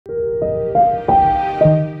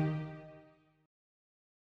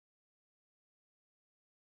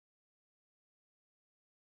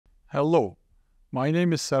Hello, my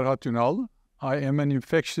name is Prof Unal. I am an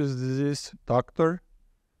infectious disease doctor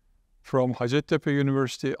from Hacettepe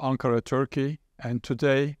University, Ankara, Turkey, and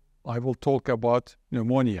today I will talk about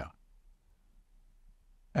pneumonia.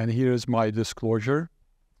 And here is my disclosure.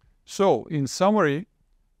 So, in summary,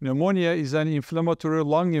 pneumonia is an inflammatory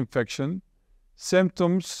lung infection.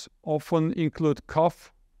 Symptoms often include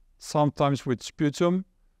cough, sometimes with sputum,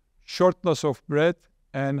 shortness of breath,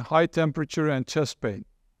 and high temperature and chest pain.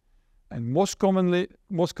 And most commonly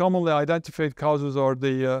identified causes are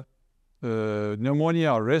the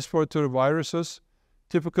pneumonia or respiratory viruses,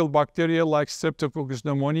 typical bacteria like Streptococcus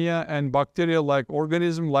pneumonia, and bacterial like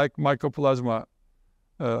organism like Mycoplasma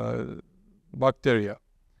bacteria.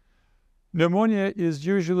 Pneumonia is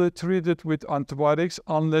usually treated with antibiotics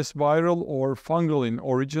unless viral or fungal in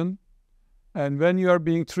origin. And when you are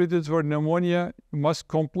being treated for pneumonia, you must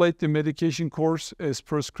complete the medication course as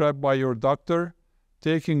prescribed by your doctor.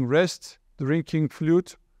 Taking rest, drinking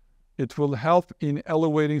fluid, it will help in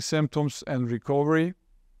alleviating symptoms and recovery.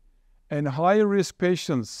 And high-risk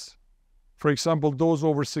patients, for example, those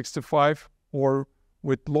over 65 or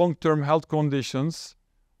with long-term health conditions,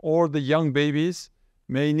 or the young babies,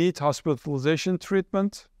 may need hospitalization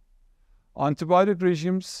treatment. Antibiotic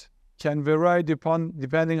regimes can vary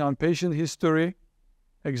depending on patient history.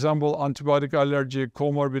 Example, antibiotic allergy,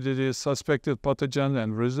 comorbidities, suspected pathogen,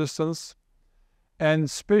 and resistance.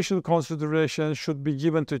 And special consideration should be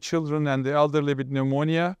given to children and the elderly with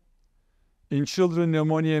pneumonia. In children,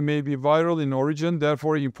 pneumonia may be viral in origin,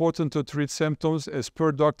 therefore important to treat symptoms as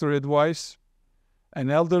per doctor advice.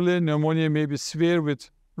 And elderly, pneumonia may be severe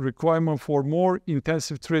with requirement for more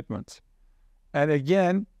intensive treatment. And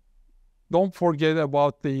again, don't forget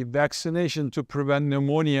about the vaccination to prevent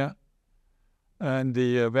pneumonia, and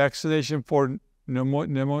the vaccination for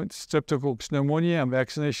Streptococcus pneumonia and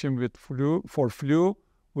vaccination with flu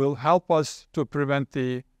will help us to prevent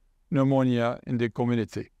the pneumonia in the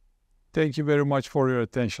community. Thank you very much for your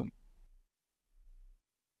attention.